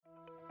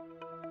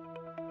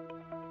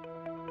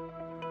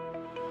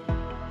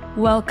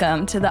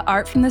Welcome to the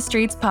Art from the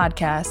Streets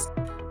podcast.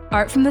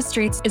 Art from the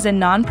Streets is a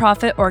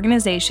nonprofit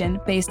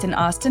organization based in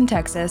Austin,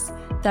 Texas,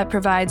 that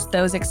provides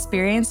those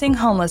experiencing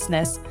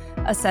homelessness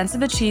a sense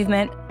of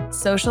achievement,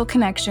 social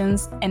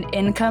connections, and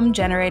income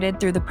generated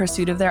through the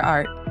pursuit of their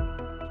art.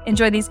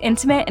 Enjoy these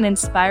intimate and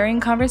inspiring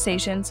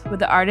conversations with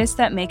the artists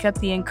that make up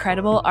the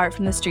incredible Art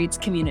from the Streets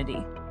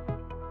community.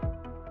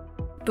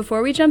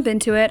 Before we jump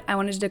into it, I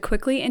wanted to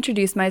quickly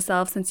introduce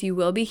myself since you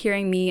will be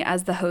hearing me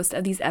as the host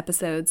of these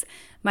episodes.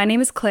 My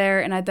name is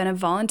Claire, and I've been a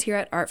volunteer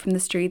at Art from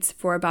the Streets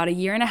for about a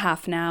year and a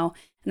half now,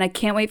 and I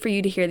can't wait for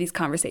you to hear these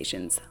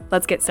conversations.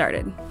 Let's get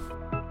started.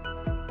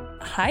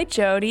 Hi,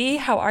 Jodie.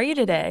 How are you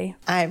today?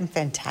 I'm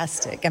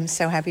fantastic. I'm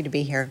so happy to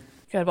be here.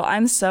 Good. Well,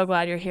 I'm so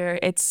glad you're here.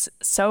 It's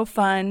so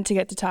fun to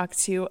get to talk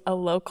to a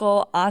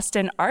local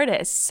Austin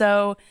artist.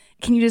 So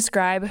can you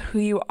describe who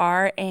you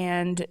are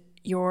and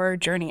your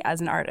journey as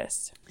an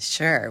artist?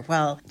 Sure.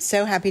 Well,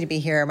 so happy to be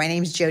here. My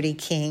name's Jodie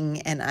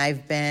King, and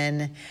I've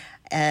been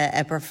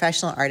a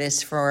professional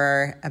artist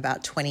for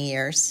about 20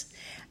 years.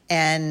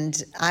 And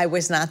I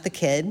was not the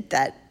kid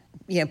that,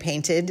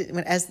 painted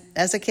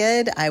as a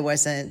kid. I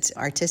wasn't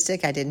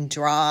artistic. I didn't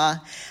draw.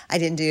 I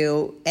didn't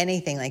do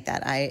anything like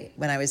that.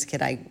 When I was a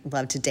kid, I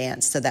loved to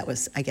dance. So that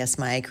was, I guess,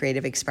 my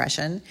creative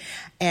expression.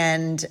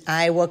 And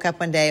I woke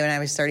up one day when I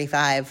was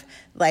 35,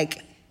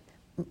 like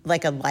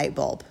a light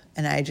bulb.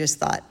 And I just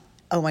thought,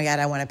 oh my God,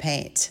 I want to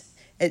paint.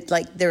 I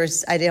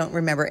don't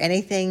remember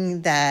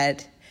anything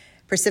that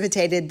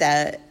precipitated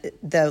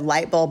the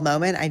light bulb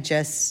moment. I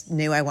just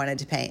knew I wanted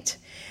to paint.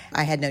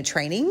 I had no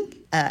training.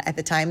 At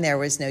the time, there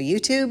was no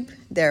YouTube.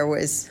 There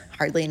was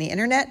hardly any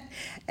internet.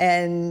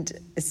 And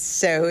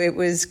so it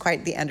was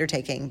quite the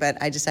undertaking, but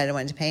I decided I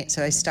wanted to paint.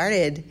 So I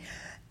started,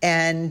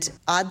 and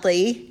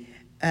oddly,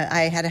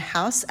 I had a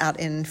house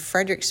out in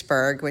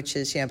Fredericksburg, which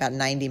is, about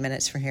 90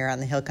 minutes from here on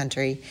the hill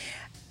country.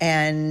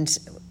 And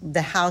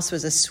the house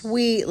was a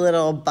sweet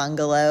little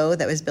bungalow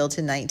that was built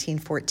in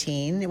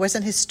 1914. It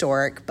wasn't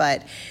historic,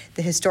 but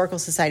the Historical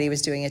Society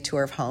was doing a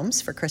tour of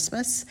homes for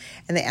Christmas.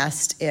 And they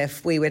asked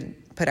if we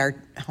would put our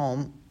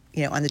home,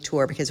 on the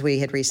tour because we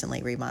had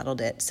recently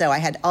remodeled it. So I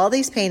had all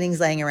these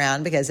paintings laying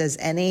around because as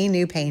any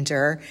new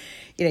painter,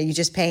 you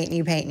just paint and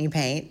you paint and you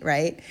paint,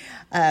 right?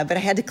 But I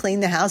had to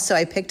clean the house. So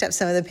I picked up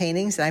some of the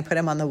paintings and I put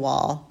them on the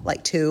wall,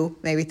 like 2,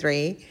 maybe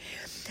 3.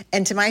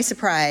 And to my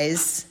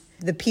surprise,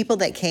 the people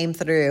that came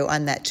through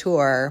on that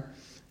tour,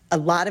 a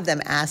lot of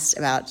them asked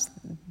about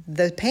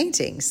the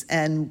paintings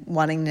and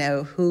wanting to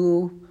know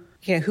who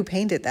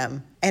painted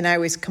them. And I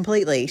was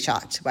completely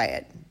shocked by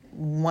it.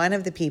 One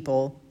of the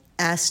people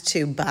asked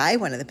to buy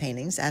one of the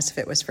paintings, asked if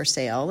it was for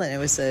sale, and it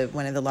was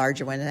one of the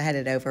larger ones. I had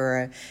it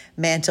over a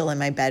mantle in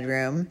my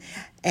bedroom,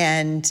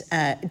 and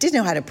didn't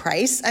know how to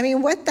price. I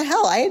mean, what the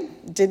hell? I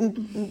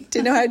didn't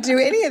know how to do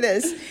any of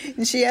this.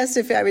 And she asked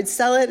if I would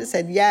sell it. I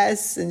said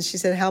yes, and she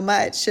said how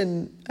much,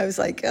 and I was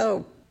like,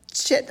 oh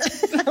shit,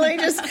 let me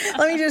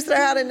just throw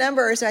out a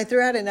number. So I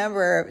threw out a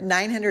number,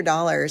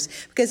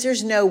 $900, because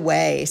there's no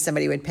way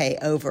somebody would pay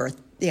over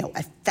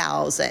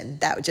 $1,000.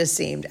 That just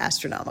seemed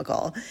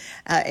astronomical.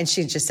 And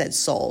she just said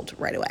sold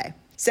right away.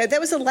 So that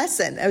was a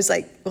lesson. I was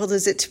like, well,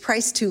 is it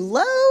priced too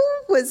low?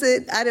 Was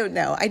it? I don't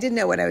know. I didn't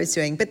know what I was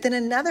doing. But then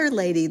another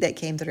lady that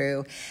came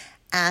through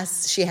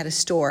asked, she had a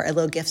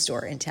little gift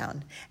store in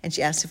town. And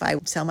she asked if I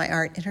would sell my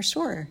art in her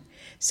store.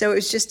 So it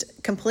was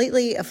just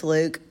completely a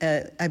fluke.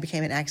 I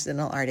became an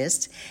accidental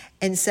artist.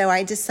 And so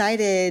I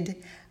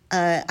decided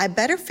I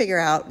better figure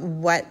out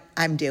what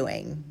I'm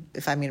doing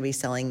if I'm going to be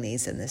selling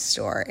these in this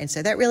store. And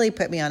so that really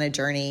put me on a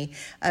journey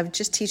of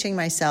just teaching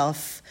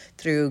myself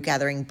through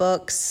gathering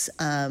books,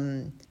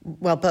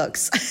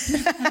 books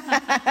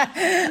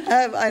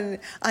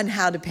on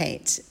how to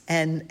paint.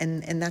 And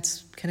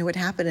that's kind of what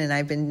happened. And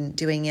I've been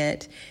doing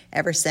it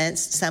ever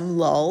since. Some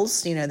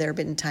lulls, there have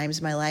been times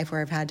in my life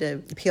where I've had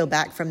to peel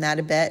back from that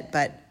a bit.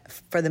 But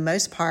for the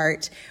most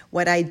part,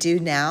 what I do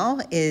now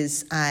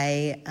is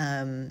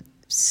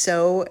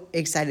so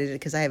excited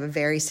because I have a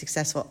very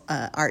successful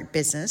art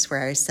business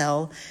where I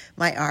sell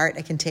my art.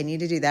 I continue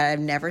to do that. I've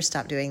never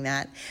stopped doing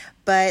that.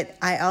 But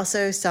I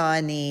also saw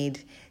a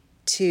need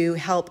to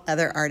help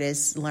other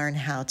artists learn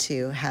how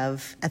to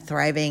have a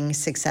thriving,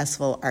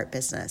 successful art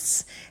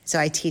business. So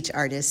I teach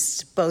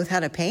artists both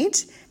how to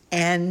paint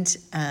and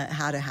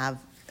how to have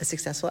a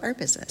successful art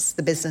business,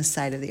 the business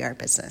side of the art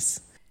business.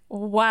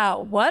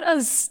 Wow, what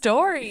a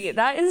story.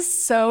 That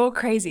is so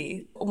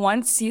crazy.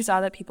 Once you saw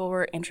that people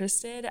were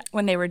interested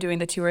when they were doing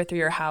the tour through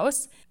your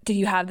house, did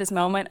you have this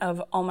moment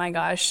of, oh my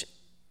gosh,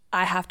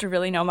 I have to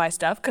really know my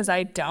stuff because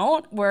I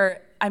don't?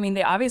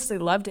 They obviously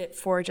loved it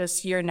for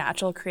just your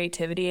natural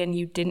creativity and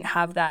you didn't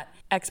have that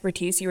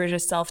expertise. You were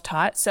just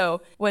self-taught.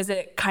 So was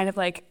it kind of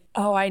like,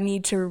 oh, I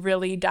need to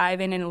really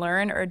dive in and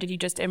learn? Or did you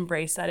just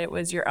embrace that it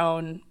was your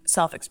own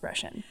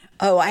self-expression?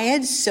 Oh, I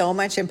had so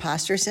much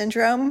imposter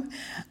syndrome.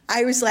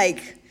 I was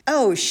like,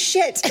 oh,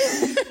 shit.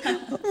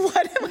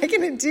 What am I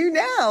going to do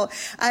now?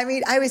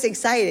 I was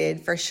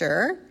excited for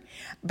sure,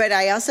 but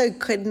I also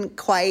couldn't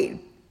quite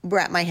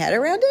wrap my head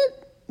around it.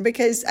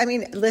 Because, I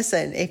mean,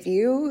 listen,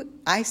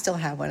 I still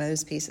have one of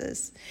those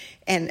pieces.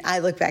 And I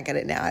look back at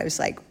it now, I was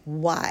like,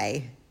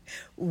 why?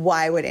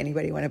 Why would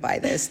anybody want to buy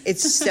this?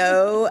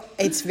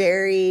 It's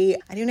very,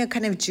 I don't know,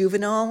 kind of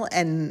juvenile.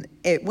 And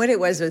what it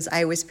was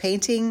I was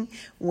painting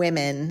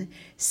women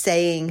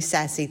saying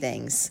sassy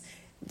things.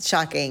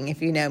 Shocking.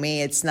 If you know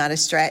me, it's not a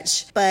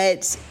stretch.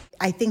 But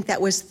I think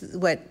that was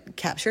what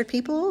captured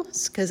people,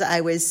 because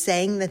I was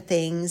saying the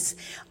things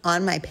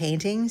on my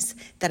paintings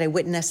that I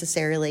wouldn't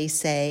necessarily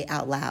say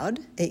out loud.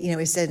 It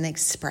was an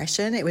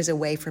expression. It was a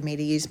way for me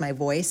to use my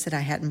voice that I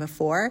hadn't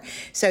before.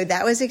 So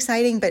that was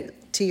exciting.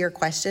 But to your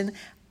question,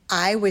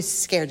 I was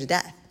scared to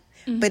death.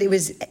 Mm-hmm. But it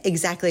was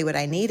exactly what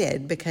I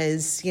needed,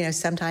 because,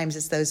 sometimes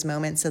it's those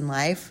moments in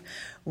life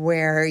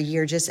where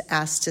you're just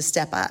asked to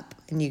step up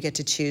and you get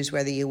to choose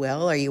whether you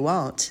will or you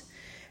won't.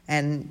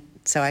 And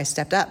so I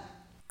stepped up.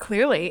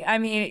 Clearly. I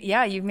mean,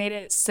 yeah, you've made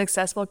a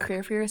successful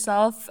career for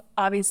yourself,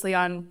 obviously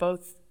on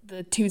both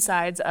the two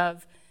sides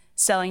of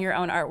selling your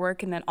own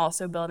artwork and then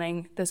also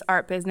building this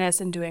art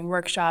business and doing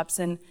workshops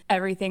and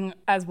everything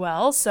as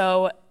well.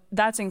 So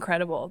that's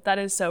incredible. That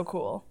is so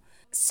cool.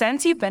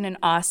 Since you've been in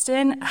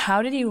Austin,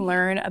 how did you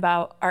learn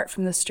about art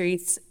from the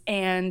streets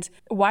and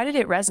why did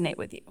it resonate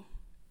with you?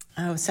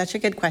 Oh, such a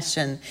good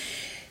question.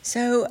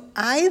 So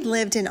I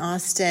lived in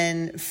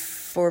Austin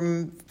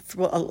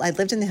I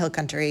lived in the Hill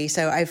Country,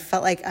 so I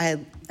felt like I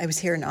was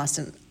here in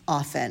Austin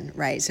often,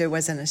 right? So it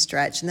wasn't a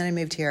stretch. And then I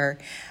moved here,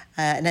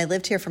 and I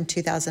lived here from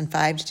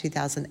 2005 to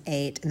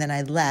 2008, and then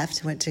I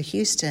left, went to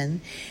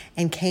Houston,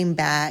 and came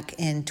back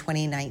in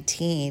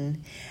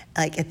 2019,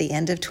 like at the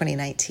end of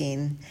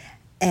 2019.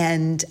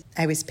 And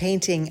I was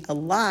painting a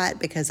lot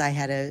because I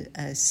had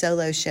a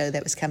solo show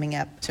that was coming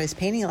up. So I was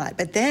painting a lot.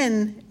 But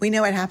then we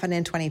know what happened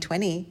in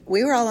 2020.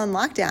 We were all on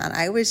lockdown.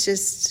 I was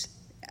just,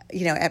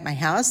 at my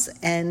house.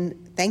 And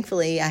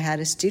thankfully I had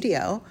a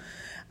studio,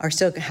 or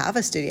still have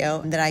a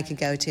studio that I could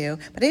go to.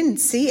 But I didn't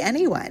see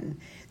anyone.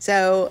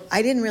 So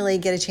I didn't really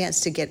get a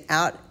chance to get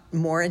out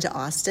more into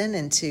Austin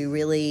and to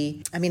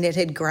really, it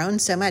had grown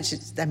so much.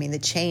 The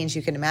change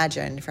you can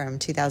imagine from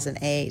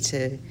 2008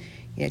 to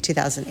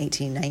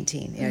 2018,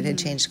 19, it had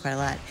changed quite a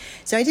lot.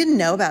 So I didn't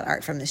know about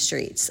art from the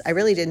streets. I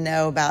really didn't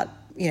know about,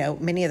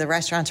 many of the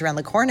restaurants around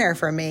the corner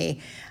for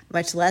me,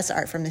 much less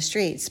art from the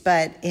streets.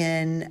 But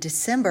in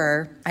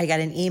December, I got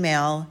an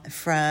email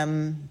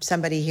from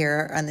somebody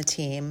here on the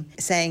team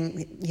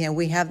saying,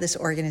 we have this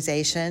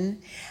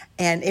organization.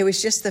 And it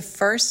was just the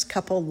first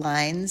couple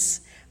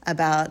lines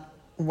about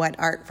what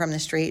art from the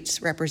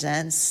streets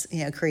represents,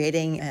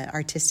 creating an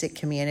artistic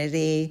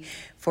community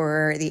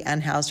for the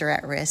unhoused or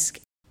at risk.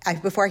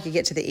 Before I could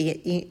get to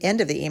the end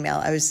of the email,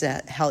 I was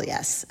hell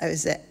yes. I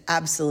was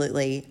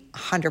absolutely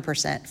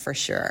 100% for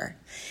sure.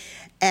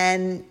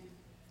 And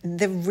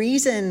the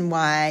reason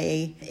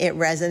why it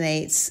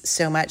resonates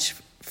so much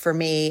for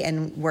me,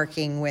 and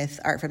working with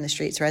art from the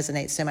streets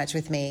resonates so much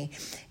with me,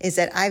 is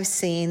that I've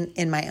seen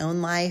in my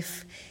own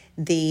life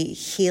the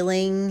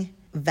healing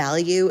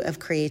value of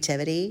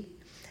creativity.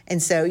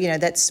 And so,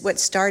 that's what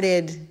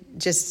started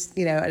just,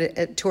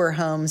 at tour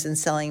homes and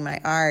selling my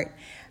art.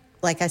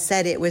 Like I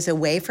said, it was a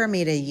way for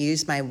me to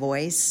use my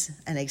voice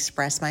and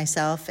express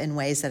myself in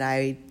ways that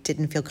I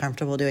didn't feel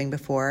comfortable doing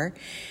before.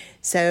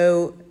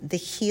 So the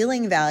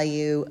healing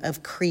value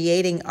of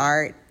creating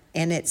art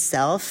in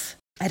itself,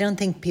 I don't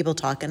think people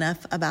talk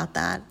enough about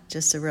that,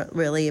 just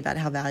really about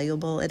how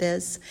valuable it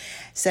is.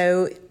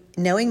 So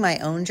knowing my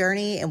own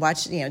journey and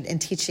watching,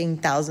 and teaching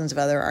thousands of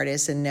other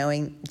artists and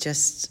knowing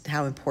just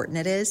how important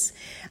it is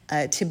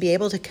to be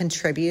able to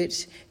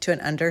contribute to an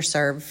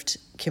underserved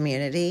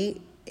community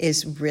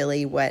is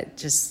really what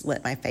just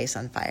lit my face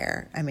on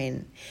fire.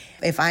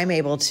 If I'm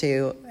able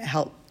to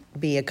help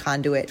be a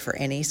conduit for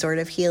any sort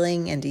of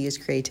healing and to use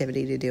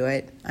creativity to do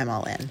it, I'm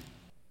all in.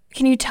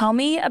 Can you tell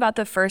me about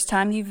the first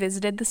time you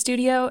visited the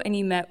studio and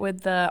you met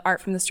with the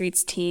Art from the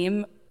Streets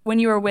team? When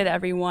you were with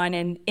everyone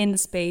and in the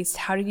space,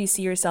 how did you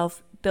see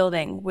yourself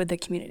building with the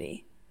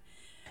community?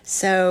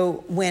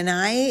 So when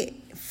I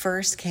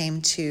first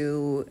came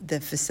to the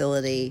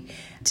facility,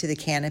 to the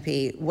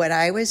canopy, what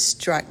I was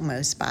struck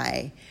most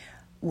by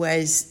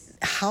was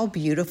how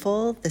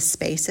beautiful the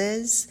space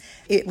is.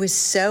 It was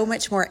so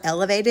much more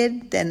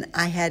elevated than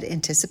I had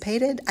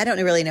anticipated. I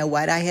don't really know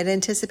what I had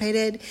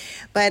anticipated,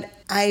 but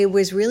I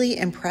was really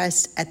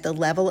impressed at the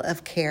level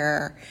of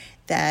care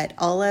that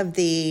all of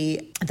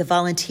the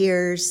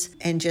volunteers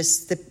and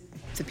just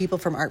the people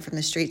from Art from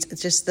the Streets,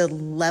 just the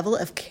level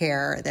of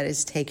care that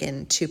is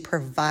taken to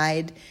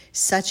provide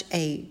such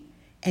a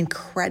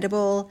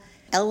incredible,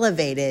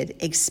 elevated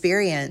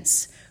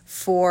experience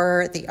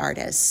for the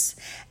artists.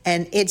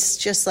 And it's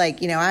just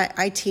like,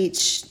 I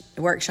teach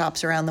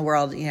workshops around the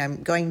world.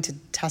 I'm going to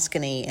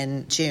Tuscany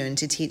in June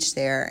to teach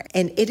there.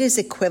 And it is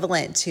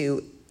equivalent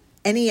to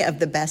any of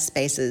the best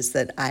spaces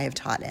that I have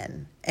taught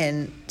in.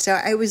 And so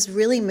I was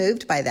really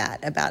moved by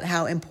that, about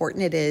how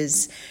important it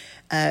is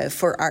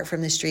for Art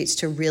from the Streets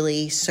to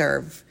really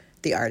serve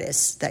the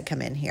artists that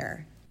come in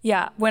here.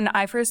 Yeah, when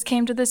I first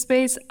came to this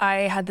space,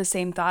 I had the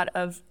same thought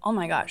of, oh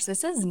my gosh,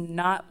 this is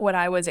not what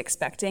I was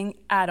expecting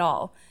at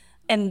all.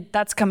 And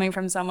that's coming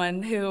from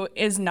someone who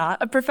is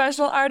not a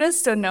professional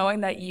artist. So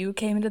knowing that you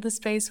came into the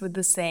space with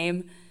the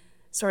same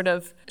sort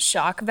of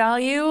shock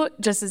value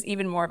just is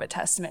even more of a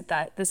testament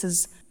that this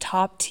is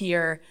top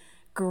tier,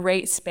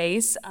 great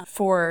space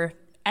for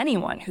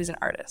anyone who's an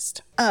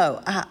artist. Oh,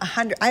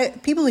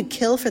 100. People would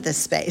kill for this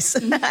space.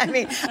 I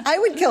mean, I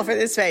would kill for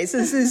this space.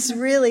 This is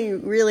really,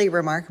 really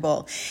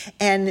remarkable.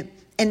 And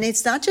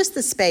it's not just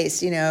the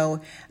space,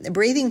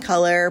 Breathing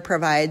Color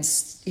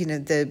provides,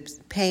 the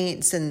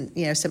paints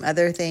and, some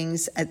other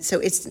things. So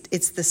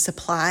it's the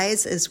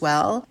supplies as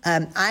well.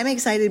 I'm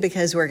excited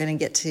because we're going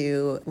to get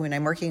to, when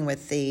I'm working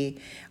with the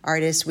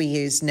artists, we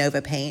use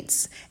Nova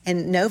paints.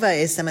 And Nova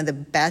is some of the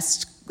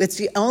best, it's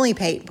the only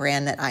paint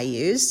brand that I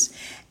use.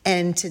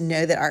 And to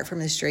know that Art from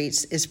the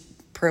Streets is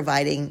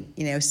providing,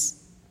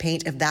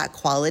 paint of that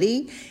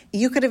quality,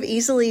 you could have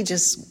easily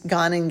just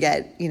gone and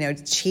get,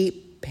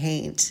 cheap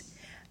paint,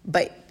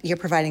 but you're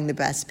providing the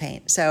best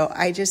paint. So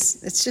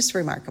it's just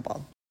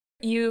remarkable.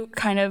 You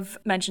kind of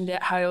mentioned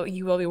it, how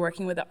you will be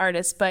working with the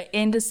artists, but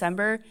in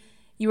December,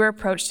 you were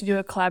approached to do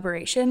a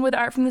collaboration with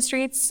Art from the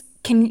Streets.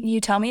 Can you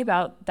tell me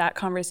about that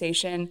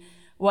conversation,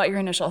 what your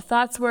initial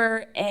thoughts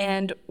were,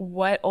 and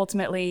what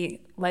ultimately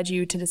led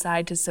you to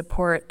decide to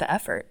support the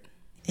effort?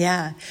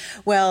 Yeah.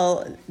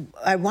 Well,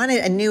 I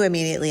knew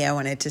immediately I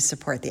wanted to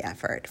support the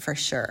effort for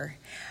sure.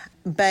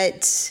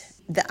 But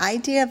the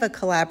idea of a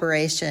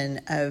collaboration,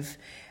 of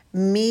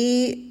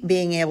me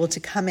being able to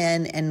come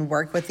in and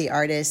work with the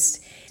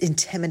artist,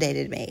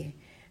 intimidated me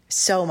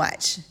so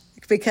much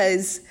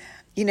because,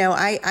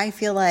 I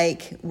feel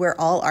like we're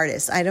all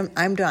artists.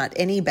 I'm not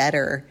any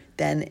better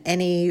than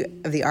any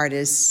of the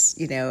artists,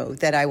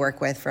 that I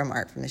work with from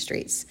Art from the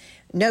Streets.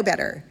 No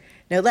better.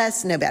 No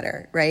less, no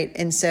better, right?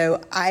 And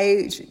so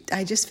I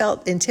just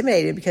felt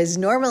intimidated because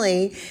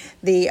normally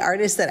the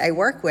artists that I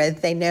work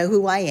with, they know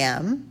who I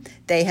am.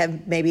 They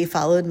have maybe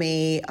followed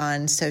me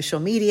on social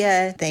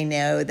media. They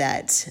know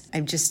that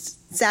I'm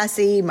just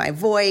sassy, my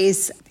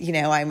voice,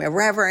 I'm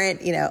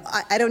irreverent,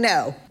 I don't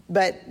know.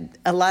 But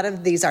a lot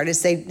of these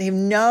artists, they have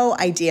no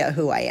idea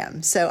who I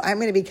am. So I'm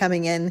going to be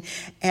coming in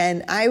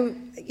and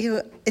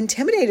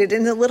intimidated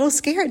and a little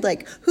scared,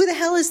 like, who the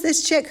hell is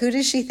this chick? Who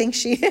does she think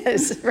she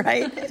is,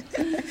 right?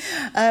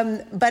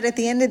 But at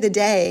the end of the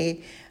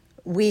day,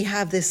 we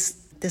have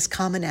this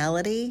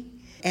commonality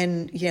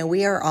and,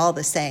 we are all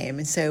the same.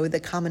 And so the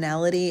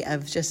commonality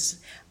of just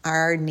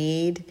our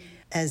need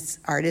as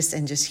artists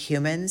and just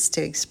humans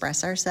to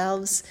express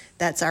ourselves,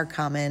 that's our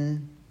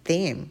common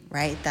theme,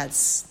 right?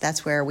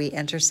 That's where we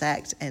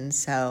intersect. And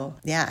so,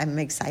 yeah, I'm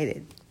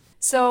excited.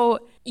 So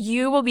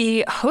you will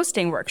be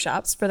hosting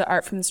workshops for the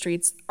Art from the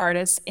Streets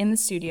artists in the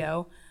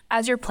studio.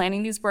 As you're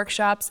planning these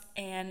workshops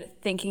and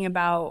thinking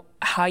about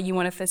how you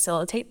want to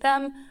facilitate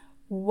them,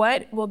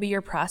 what will be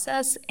your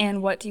process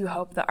and what do you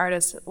hope the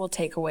artists will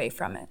take away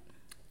from it?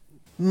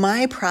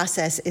 My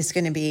process is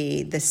going to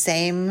be the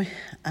same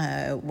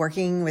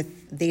working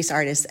with these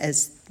artists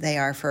as they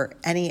are for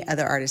any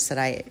other artists that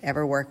I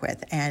ever work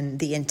with. And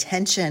the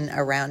intention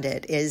around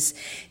it is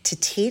to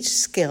teach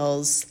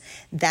skills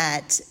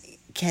that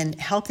can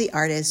help the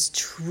artist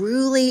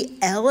truly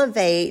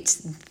elevate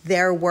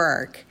their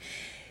work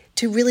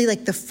to really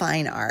like the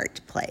fine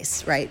art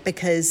place, right?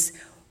 Because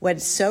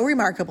what's so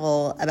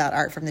remarkable about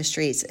Art from the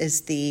Streets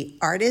is the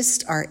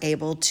artists are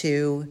able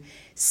to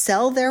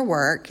sell their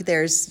work.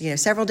 There's,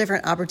 several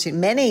different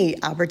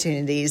many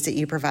opportunities that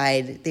you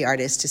provide the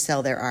artists to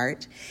sell their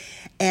art.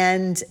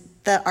 And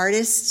the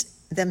artists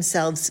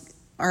themselves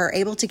are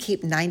able to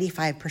keep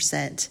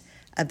 95%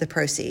 of the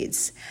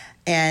proceeds.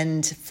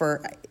 And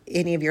for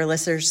any of your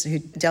listeners who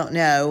don't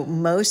know,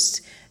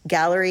 most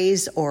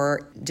galleries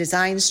or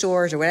design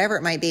stores or whatever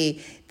it might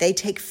be, they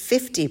take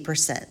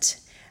 50%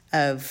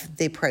 of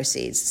the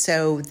proceeds.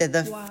 So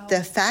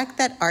the fact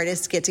that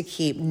artists get to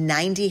keep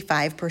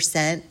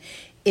 95%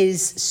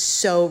 is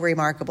so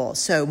remarkable.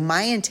 So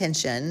my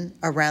intention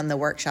around the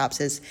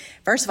workshops is,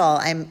 first of all,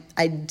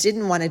 I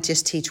didn't want to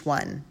just teach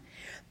one,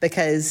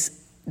 because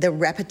the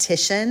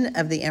repetition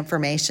of the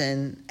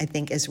information, I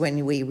think, is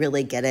when we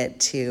really get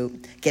it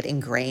to get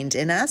ingrained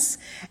in us.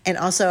 And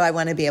also, I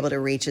want to be able to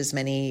reach as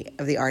many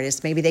of the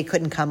artists. Maybe they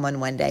couldn't come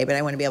on one day, but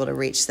I want to be able to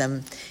reach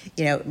them,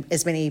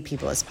 as many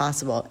people as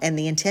possible. And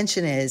the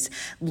intention is,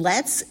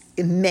 let's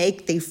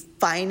make the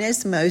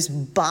finest,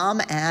 most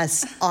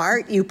bomb-ass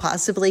art you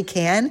possibly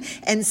can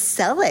and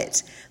sell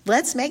it.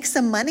 Let's make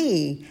some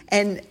money.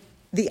 And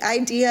the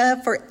idea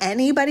for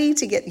anybody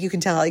to get, you can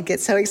tell I get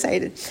so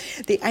excited.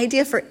 The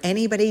idea for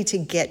anybody to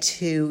get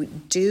to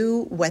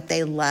do what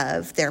they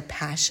love, their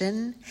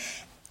passion,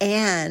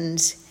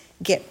 and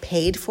get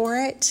paid for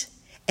it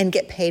and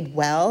get paid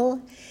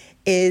well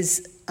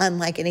is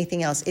unlike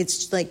anything else.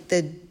 It's like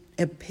the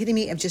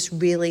epitome of just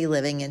really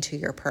living into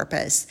your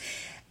purpose.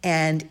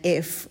 And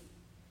if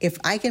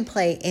I can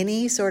play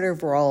any sort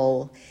of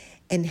role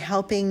in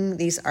helping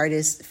these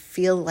artists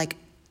feel like,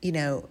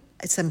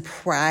 some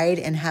pride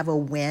and have a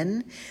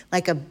win,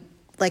 like a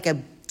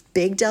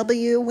big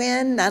W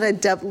win, not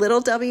a little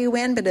W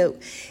win, but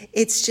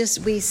it's just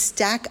we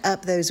stack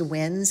up those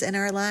wins in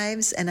our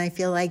lives, and I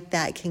feel like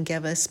that can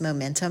give us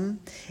momentum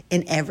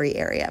in every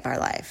area of our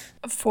life.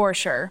 For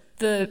sure.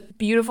 The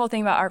beautiful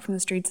thing about Art from the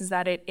Streets is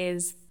that it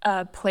is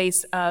a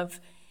place of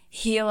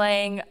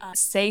healing,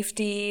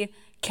 safety,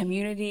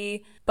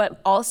 community, but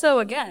also,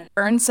 again,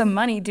 earn some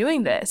money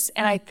doing this.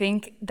 And I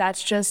think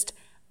that's just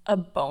a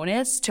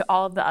bonus to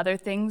all of the other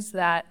things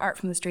that Art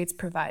from the Streets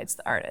provides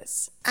the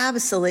artists.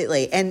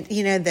 Absolutely. And,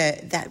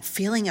 that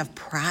feeling of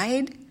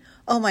pride,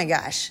 oh my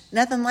gosh,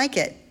 nothing like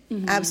it.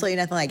 Mm-hmm. Absolutely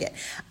nothing like it.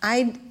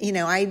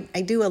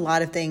 I do a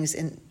lot of things,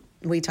 and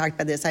we talked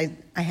about this. I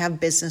have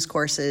business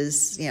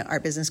courses,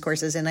 art business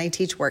courses, and I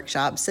teach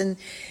workshops, and,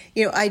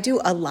 I do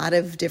a lot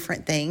of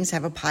different things,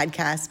 have a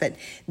podcast, but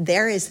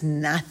there is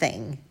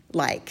nothing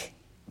like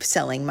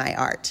selling my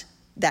art.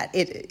 That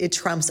it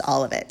trumps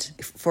all of it.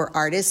 For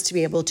artists to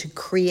be able to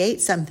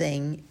create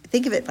something,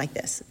 think of it like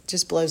this, it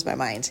just blows my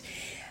mind.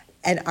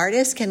 An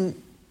artist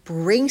can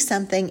bring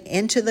something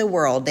into the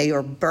world, they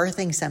are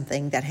birthing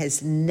something that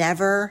has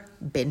never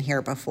been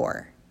here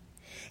before.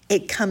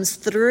 It comes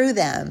through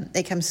them,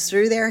 it comes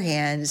through their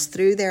hands,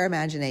 through their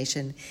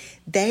imagination.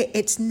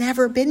 It's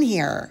never been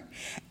here.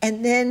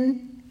 And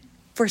then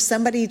for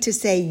somebody to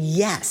say,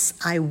 yes,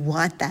 I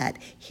want that,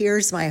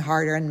 here's my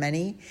hard-earned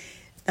money,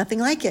 nothing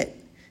like it.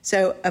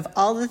 So of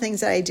all the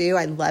things that I do,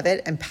 I love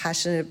it. I'm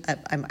passionate.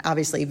 I'm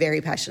obviously very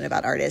passionate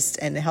about artists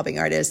and helping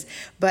artists.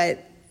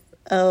 But,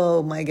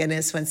 oh my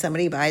goodness, when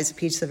somebody buys a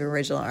piece of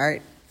original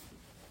art,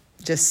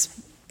 just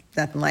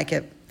nothing like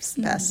it. It's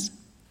the best.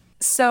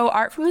 So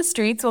Art from the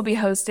Streets will be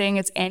hosting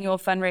its annual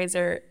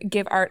fundraiser,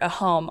 Give Art a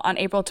Home, on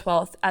April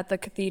 12th at the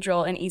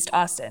Cathedral in East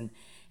Austin.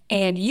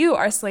 And you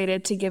are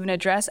slated to give an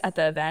address at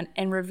the event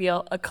and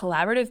reveal a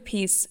collaborative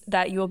piece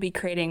that you will be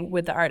creating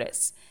with the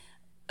artists.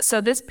 So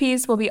this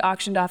piece will be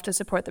auctioned off to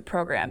support the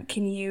program.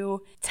 Can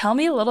you tell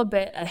me a little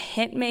bit, a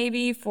hint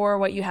maybe, for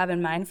what you have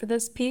in mind for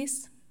this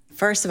piece?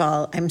 First of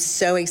all, I'm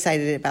so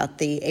excited about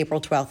the April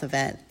 12th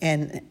event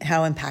and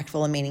how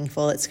impactful and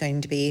meaningful it's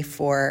going to be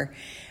for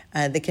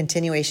the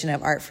continuation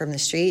of Art from the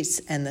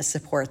Streets and the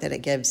support that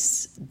it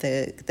gives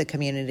the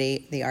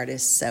community, the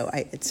artists. So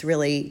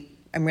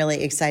I'm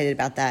really excited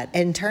about that.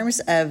 In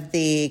terms of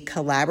the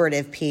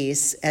collaborative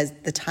piece,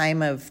 at the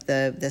time of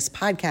this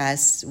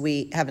podcast,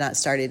 we have not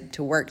started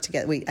to work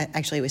together. We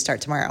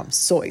start tomorrow. I'm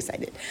so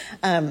excited.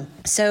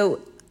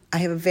 So I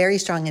have a very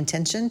strong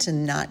intention to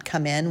not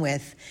come in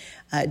with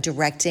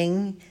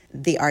directing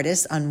the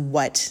artists on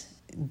what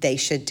they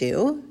should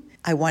do.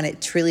 I want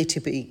it truly to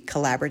be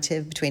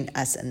collaborative between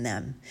us and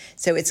them.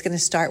 So it's going to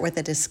start with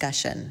a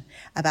discussion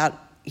about,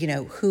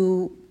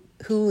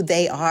 who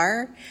they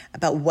are,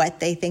 about what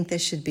they think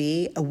this should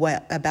be,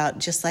 about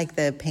just like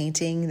the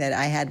painting that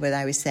I had when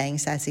I was saying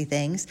sassy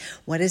things.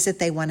 What is it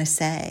they want to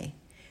say?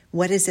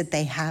 What is it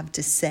they have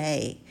to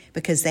say?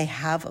 Because they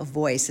have a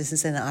voice. This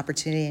is an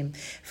opportunity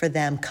for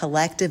them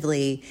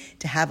collectively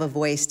to have a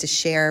voice, to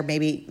share.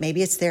 Maybe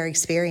it's their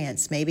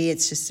experience. Maybe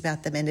it's just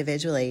about them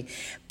individually.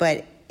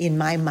 But in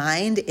my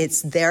mind,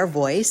 it's their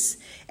voice,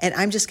 and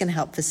I'm just going to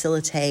help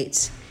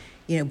facilitate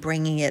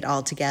bringing it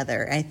all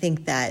together. I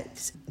think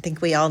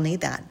we all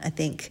need that. I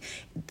think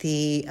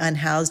the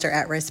unhoused or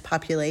at-risk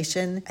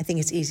population, I think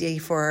it's easy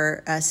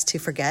for us to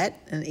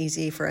forget and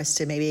easy for us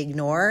to maybe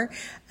ignore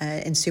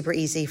and super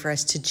easy for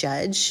us to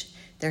judge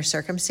their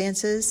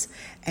circumstances.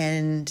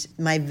 And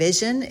my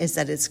vision is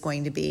that it's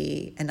going to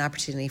be an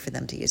opportunity for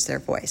them to use their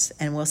voice.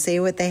 And we'll see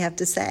what they have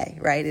to say,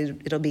 right?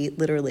 It'll be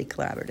literally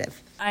collaborative.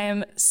 I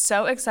am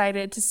so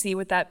excited to see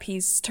what that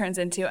piece turns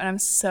into. And I'm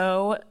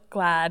so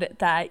glad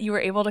that you were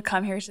able to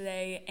come here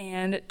today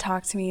and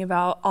talk to me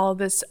about all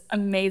this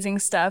amazing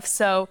stuff.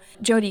 So,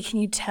 Jodie, can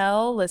you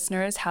tell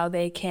listeners how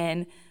they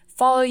can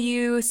follow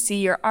you,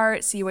 see your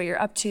art, see what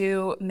you're up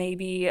to,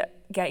 maybe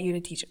get you to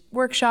teach a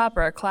workshop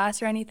or a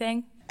class or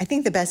anything? I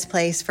think the best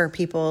place for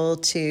people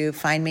to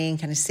find me and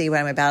kind of see what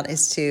I'm about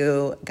is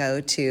to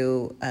go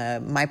to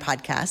my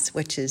podcast,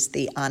 which is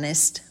the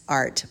Honest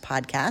Art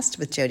Podcast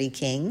with Jodie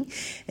King.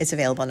 It's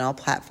available on all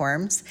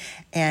platforms.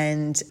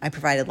 And I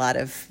provide a lot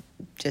of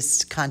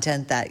just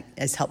content that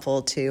is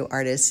helpful to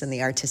artists in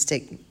the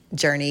artistic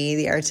journey,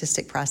 the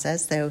artistic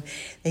process. So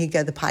they could go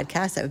to the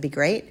podcast, that would be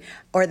great.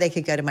 Or they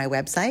could go to my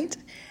website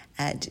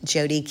at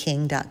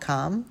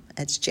jodieking.com.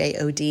 That's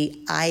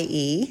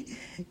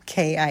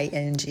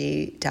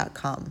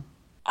JODIEKING.com.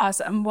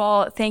 Awesome.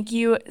 Well, thank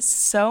you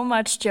so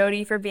much,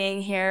 Jodie, for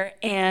being here.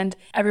 And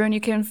everyone,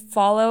 you can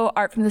follow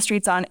Art from the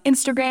Streets on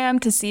Instagram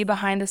to see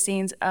behind the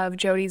scenes of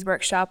Jodie's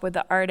workshop with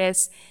the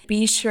artists.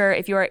 Be sure,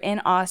 if you are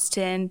in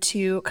Austin,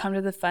 to come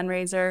to the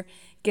fundraiser,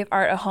 Give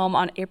Art a Home,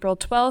 on April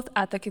 12th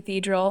at the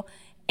Cathedral.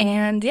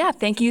 And yeah,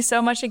 thank you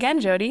so much again,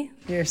 Jodie.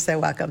 You're so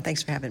welcome.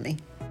 Thanks for having me.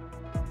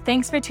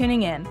 Thanks for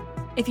tuning in.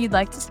 If you'd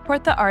like to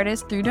support the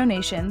artist through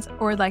donations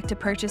or would like to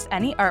purchase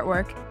any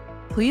artwork,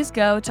 please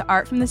go to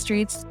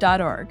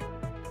artfromthestreets.org.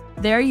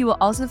 There you will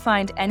also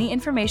find any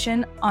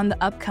information on the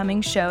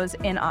upcoming shows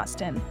in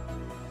Austin.